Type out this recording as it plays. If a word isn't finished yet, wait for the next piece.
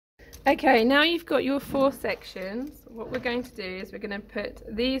Okay, now you've got your 4 sections. What we're going to do is we're going to put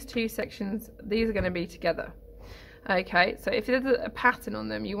these 2 sections, these are going to be together. Okay, so if there's a pattern on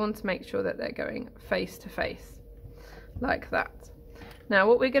them, you want to make sure that they're going face to face, like that. Now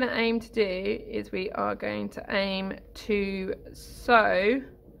what we're going to aim to do is we are going to aim to sew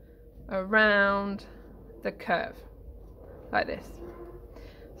around the curve, like this.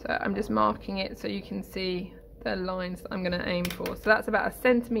 So I'm just marking it so you can see the lines that I'm going to aim for. So that's about 1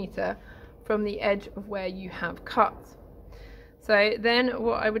 centimetre from the edge of where you have cut. So then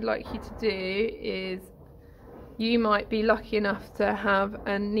what I would like you to do is, you might be lucky enough to have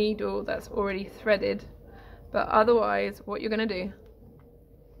a needle that's already threaded, but otherwise what you're going to do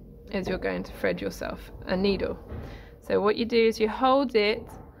is you're going to thread yourself a needle. So what you do is you hold it,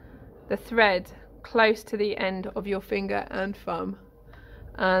 the thread, close to the end of your finger and thumb,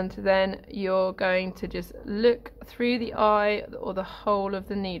 and then you're going to just look through the eye or the hole of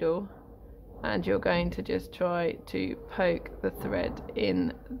the needle, and you're going to just try to poke the thread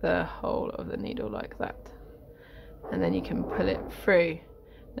in the hole of the needle like that, and then you can pull it through.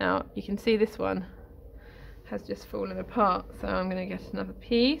 Now you can see this one has just fallen apart, so I'm going to get another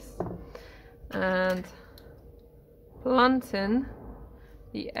piece and blunten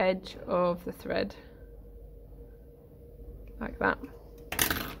the edge of the thread like that,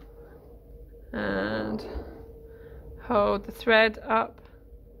 and hold the thread up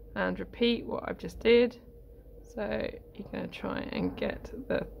and repeat what I've just did. So you're going to try and get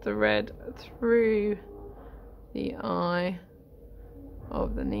the thread through the eye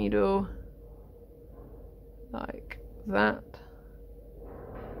of the needle like that,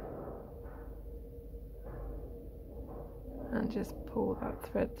 and just pull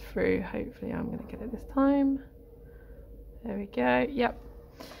that thread through. Hopefully I'm going to get it this time. There we go. Yep.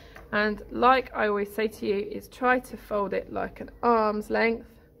 And like I always say to you, is try to fold it like an arm's length,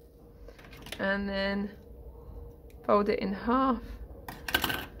 and then fold it in half.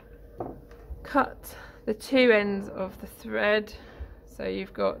 Cut the 2 ends of the thread, so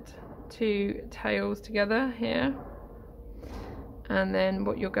you've got 2 tails together here, and then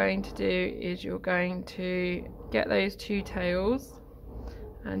what you're going to do is you're going to get those 2 tails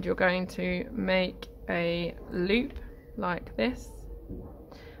and you're going to make a loop like this.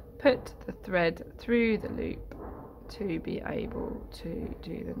 Put the thread through the loop to be able to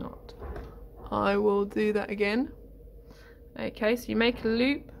do the knot. I will do that again. Okay, so you make a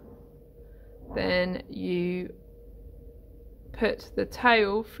loop, then you put the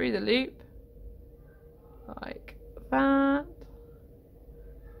tail through the loop like that,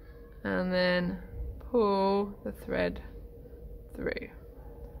 and then pull the thread through.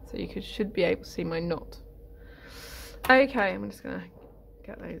 So you should be able to see my knot. Okay, I'm just gonna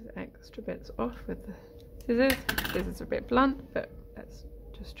get those extra bits off with the scissors. Scissors are a bit blunt, but let's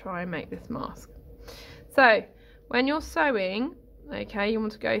just try and make this mask. So when you're sewing, okay, you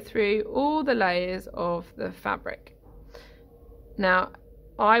want to go through all the layers of the fabric. Now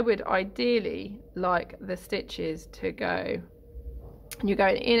I would ideally like the stitches to go, and you're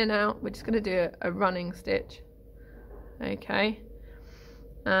going in and out. We're just going to do a running stitch, okay,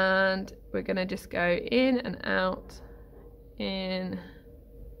 and we're going to just go in and out and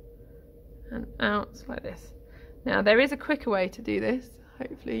out like this. Now there is a quicker way to do this.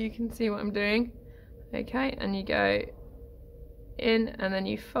 Hopefully you can see what I'm doing. Okay, and you go in and then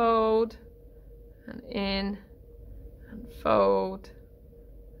you fold and in and fold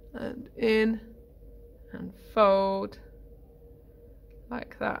and in and fold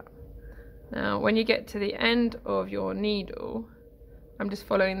like that. Now when you get to the end of your needle, I'm just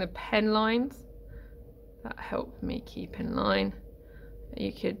following the pen lines that help me keep in line.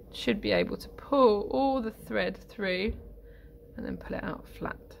 You should be able to pull all the thread through and then pull it out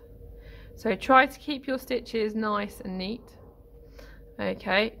flat. So try to keep your stitches nice and neat,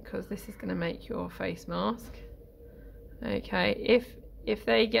 okay, because this is going to make your face mask. Okay, if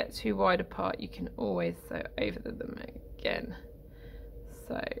they get too wide apart, you can always sew over them again.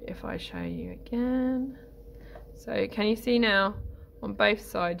 So if I show you again, so can you see now on both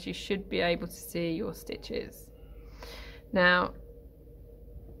sides you should be able to see your stitches. Now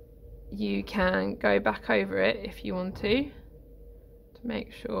you can go back over it if you want to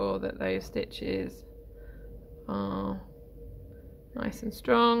make sure that those stitches are nice and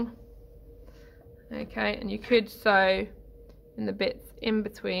strong. Okay, and you could sew in the bits in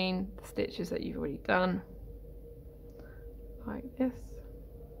between the stitches that you've already done like this.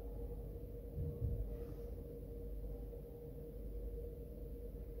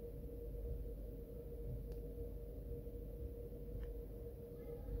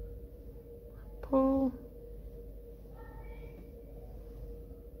 Pull.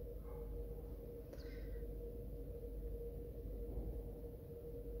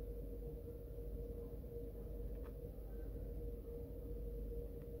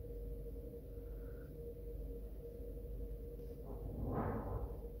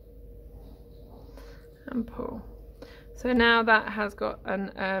 and pull. So now that has got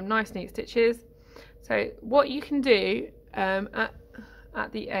nice neat stitches. So what you can do at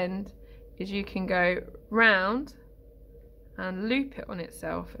the end is you can go round and loop it on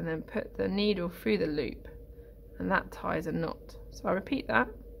itself and then put the needle through the loop, and that ties a knot. So I'll repeat that.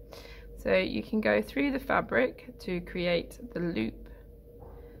 So you can go through the fabric to create the loop,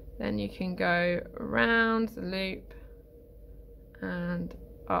 then you can go around the loop and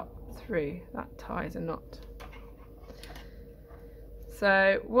up through, that ties a knot.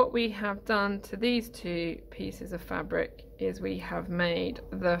 So what we have done to these two pieces of fabric is we have made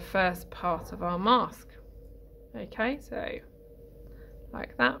the first part of our mask. Okay, so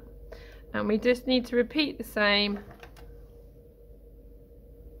like that, and we just need to repeat the same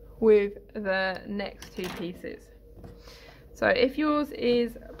with the next two pieces. So if yours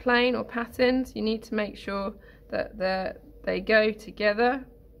is plain or patterned, you need to make sure that they go together,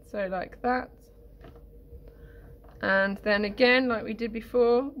 so like that. And then again, like we did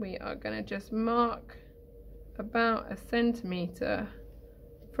before, we are going to just mark about 1 centimetre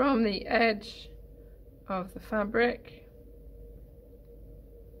from the edge of the fabric,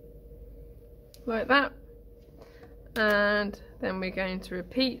 like that. And then we're going to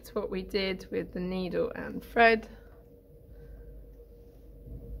repeat what we did with the needle and thread.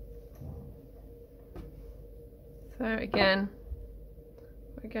 So again,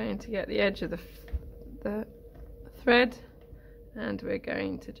 we're going to get the edge of the thread, and we're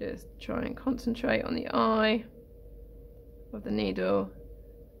going to just try and concentrate on the eye of the needle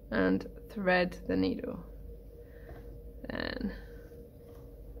and thread the needle.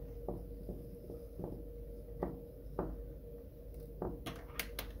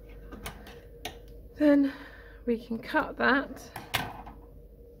 Then we can cut that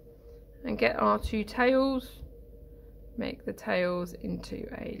and get our two tails, make the tails into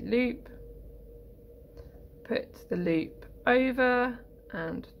a loop, put the loop over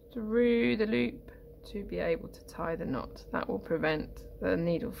and through the loop to be able to tie the knot. That will prevent the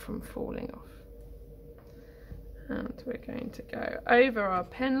needle from falling off. And we're going to go over our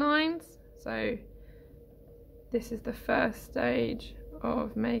pen lines. So this is the first stage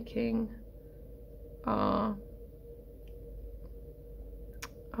of making our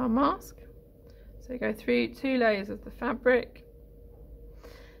mask. So go through 2 layers of the fabric,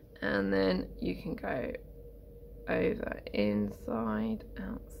 and then you can go over, inside,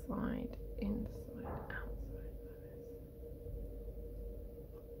 outside, inside, outside.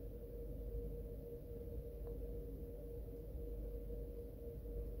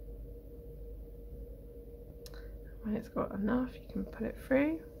 When it's got enough, you can pull it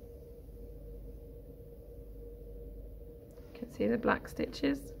through. You can see the black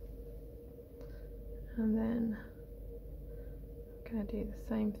stitches. And then I'm going to do the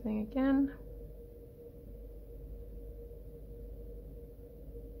same thing again.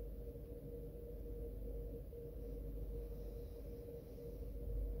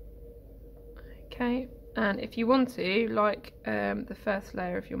 Okay, and if you want to, like the first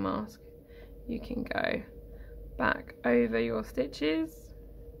layer of your mask, you can go back over your stitches,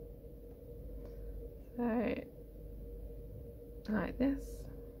 so like this.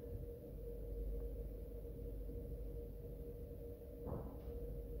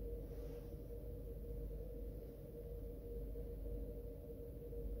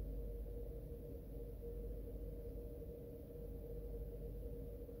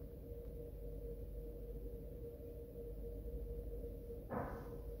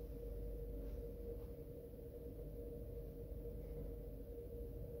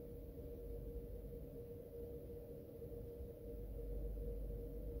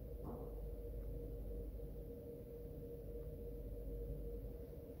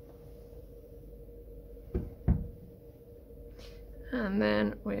 And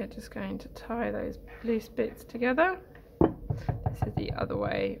then we're just going to tie those loose bits together. This is the other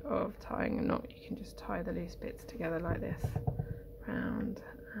way of tying a knot. You can just tie the loose bits together like this, round,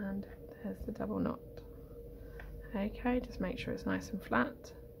 and there's the double knot. Okay, just make sure it's nice and flat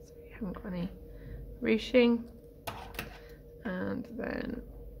so you haven't got any ruching, and then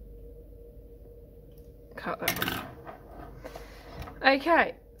cut that.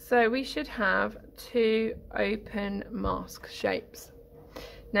 Okay, so we should have 2 open mask shapes.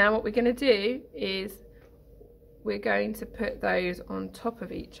 Now what we're going to do is we're going to put those on top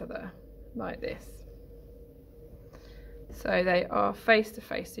of each other like this, so they are face to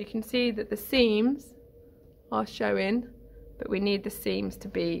face. So you can see that the seams are showing, but we need the seams to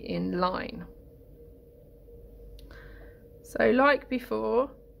be in line. So like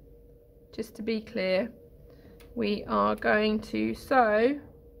before, just to be clear, we are going to sew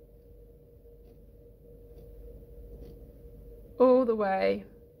all the way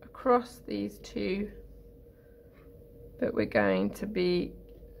across these two, but we're going to be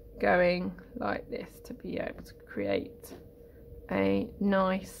going like this to be able to create a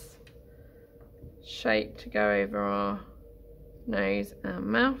nice shape to go over our nose and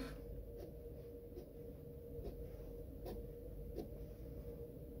mouth.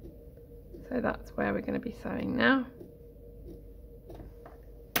 So that's where we're going to be sewing now.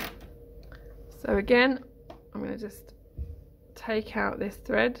 So again, I'm going to just take out this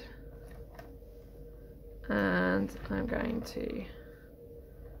thread and I'm going to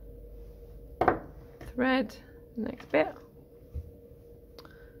thread the next bit.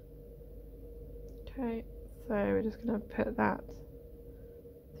 Okay, so we're just going to put that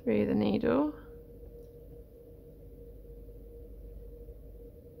through the needle.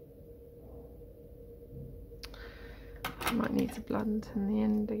 I might need to blunt in the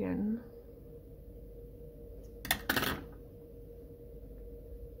end again.